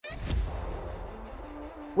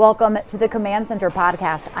Welcome to the Command Center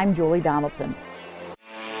podcast. I'm Julie Donaldson.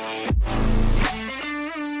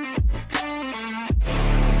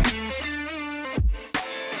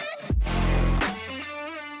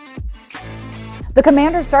 The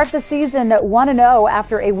Commanders start the season 1-0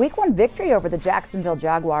 after a Week 1 victory over the Jacksonville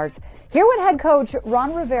Jaguars. Hear what head coach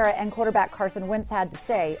Ron Rivera and quarterback Carson Wentz had to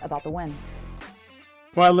say about the win.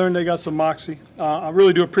 Well, I learned they got some moxie. I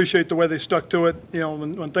really do appreciate the way they stuck to it. You know,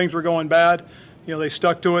 when things were going bad, you know, they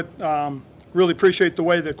stuck to it. Really appreciate the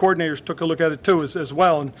way the coordinators took a look at it too, as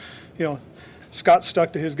well. And you know, Scott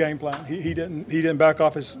stuck to his game plan. He didn't back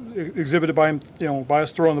off as exhibited by him. You know, by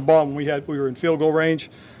us throwing the ball when we were in field goal range.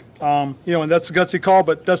 You know, and that's a gutsy call,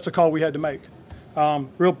 but that's the call we had to make.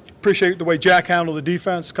 Real appreciate the way Jack handled the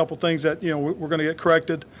defense. A couple things that, you know, we're going to get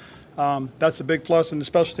corrected. That's a big plus, and the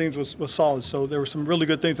special teams was solid. So there were some really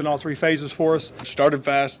good things in all three phases for us. Started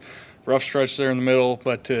fast, rough stretch there in the middle,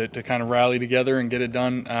 but to kind of rally together and get it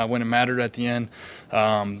done when it mattered at the end,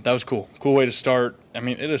 that was cool. Cool way to start. I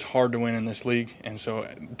mean, it is hard to win in this league, and so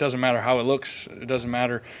it doesn't matter how it looks. It doesn't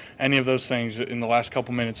matter any of those things in the last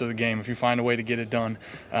couple minutes of the game. If you find a way to get it done,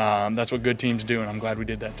 that's what good teams do, and I'm glad we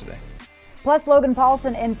did that today. Plus, Logan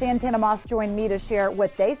Paulson and Santana Moss joined me to share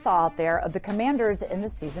what they saw out there of the Commanders in the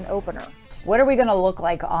season opener. What are we going to look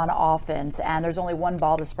like on offense? And there's only one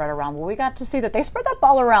ball to spread around. Well, we got to see that they spread that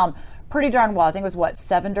ball around pretty darn well. I think it was,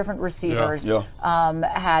 7 different receivers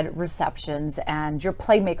had receptions. And your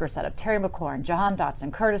playmaker setup, Terry McLaurin, Jahan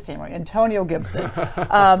Dotson, Curtis Samuel, Antonio Gibson,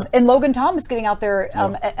 and Logan Thomas getting out there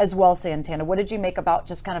as well, Santana. What did you make about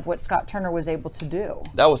just kind of what Scott Turner was able to do?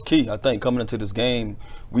 That was key. I think coming into this game,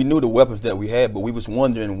 we knew the weapons that we had, but we was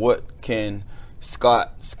wondering what can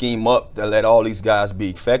Scott scheme up to let all these guys be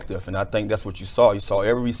effective, and I think that's what you saw. You saw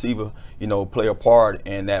every receiver, you know, play a part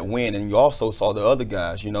in that win, and you also saw the other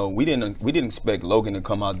guys. You know, we didn't expect Logan to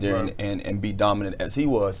come out there and be dominant as he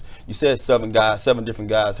was. You said 7 different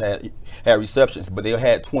guys had receptions, but they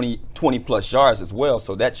had 20 plus yards as well.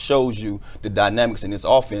 So that shows you the dynamics in this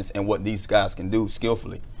offense and what these guys can do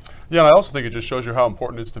skillfully. Yeah, and I also think it just shows you how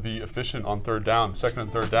important it is to be efficient on third down, second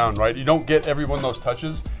and third down, right? You don't get every one of those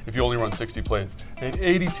touches if you only run 60 plays. They had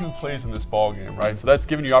 82 plays in this ball game, right? So that's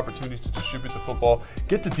giving you opportunities to distribute the football,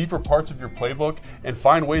 get to deeper parts of your playbook, and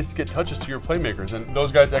find ways to get touches to your playmakers. And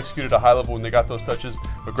those guys executed at a high level when they got those touches.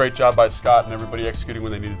 A great job by Scott and everybody executing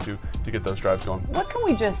when they needed to get those drives going. What can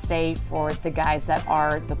we just say for the guys that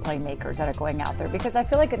are the playmakers that are going out there? Because I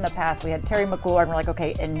feel like in the past we had Terry McLaurin, we're like,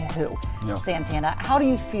 okay, and who? Yeah. Santana. How do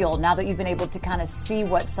you feel now that you've been able to kind of see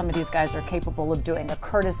what some of these guys are capable of doing?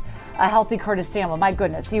 A healthy Curtis Samuel, my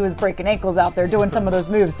goodness, he was breaking ankles out there doing some of those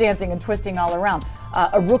moves, dancing and twisting all around.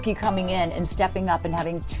 A rookie coming in and stepping up and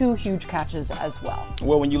having 2 huge catches as well.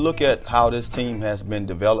 Well, when you look at how this team has been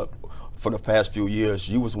developed for the past few years,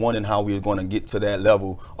 you was wondering how we were going to get to that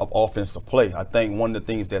level of offensive play. I think one of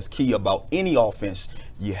the things that's key about any offense,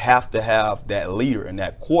 you have to have that leader and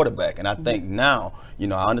that quarterback. And I think now, you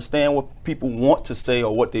know, I understand what people want to say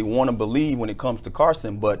or what they want to believe when it comes to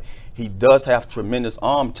Carson, but he does have tremendous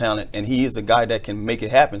arm talent, and he is a guy that can make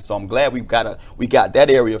it happen. So I'm glad we got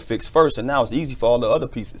that area fixed first, and now it's easy for all the other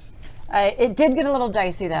pieces. It did get a little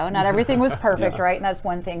dicey, though. Not everything was perfect, right? And that's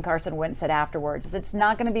one thing Carson Wentz said afterwards, is it's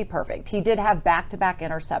not going to be perfect. He did have back-to-back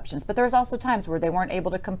interceptions, but there was also times where they weren't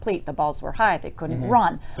able to complete. The balls were high. They couldn't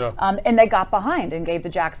run. Yeah. And they got behind and gave the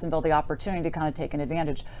Jacksonville the opportunity to kind of take an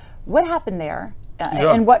advantage. What happened there?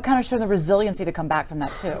 And what kind of showed the resiliency to come back from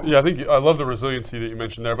that too? Yeah, I love the resiliency that you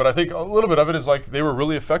mentioned there, but I think a little bit of it is like they were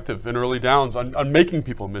really effective in early downs on making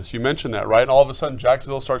people miss. You mentioned that, right? And all of a sudden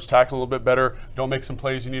Jacksonville starts tackling a little bit better, don't make some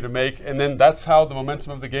plays you need to make, and then that's how the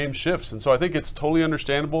momentum of the game shifts. And so I think it's totally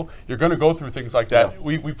understandable. You're going to go through things like that.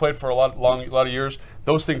 Yeah. We played for a lot of years.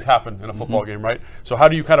 Those things happen in a football game, right? So how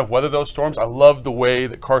do you kind of weather those storms? I love the way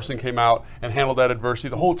that Carson came out and handled that adversity.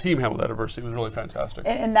 The whole team handled that adversity. It was really fantastic.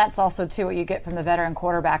 And that's also, too, what you get from the veteran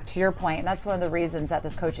quarterback, to your point. And that's one of the reasons that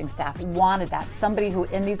this coaching staff wanted that. Somebody who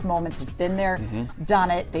in these moments has been there, done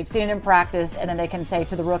it, they've seen it in practice, and then they can say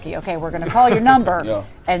to the rookie, okay, we're going to call your number,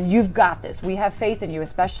 and you've got this. We have faith in you,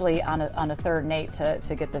 especially on a 3rd and 8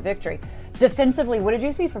 to get the victory. Defensively, what did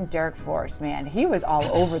you see from Derek Forrest, man? He was all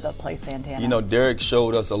over the place, Santana. You know, Derek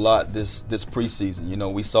showed us a lot this preseason. You know,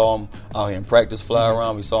 we saw him out here in practice fly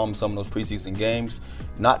around. We saw him in some of those preseason games.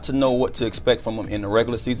 Not to know what to expect from him in the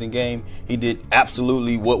regular season game, he did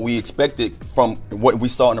absolutely what we expected from what we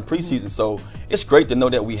saw in the preseason. So it's great to know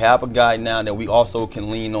that we have a guy now that we also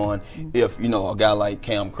can lean on if, you know, a guy like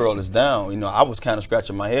Cam Curl is down. You know, I was kind of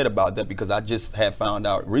scratching my head about that because I just had found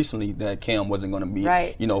out recently that Cam wasn't going to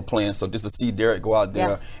be, you know, playing. So just to see Derek go out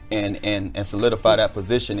there and solidify that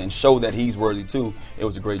position and show that he's worthy too, it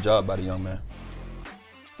was a great job by the young man.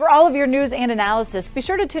 For all of your news and analysis, be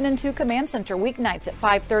sure to tune into Command Center weeknights at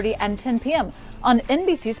 5:30 and 10 p.m. on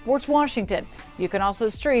NBC Sports Washington. You can also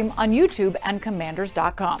stream on YouTube and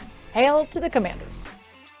Commanders.com. Hail to the Commanders.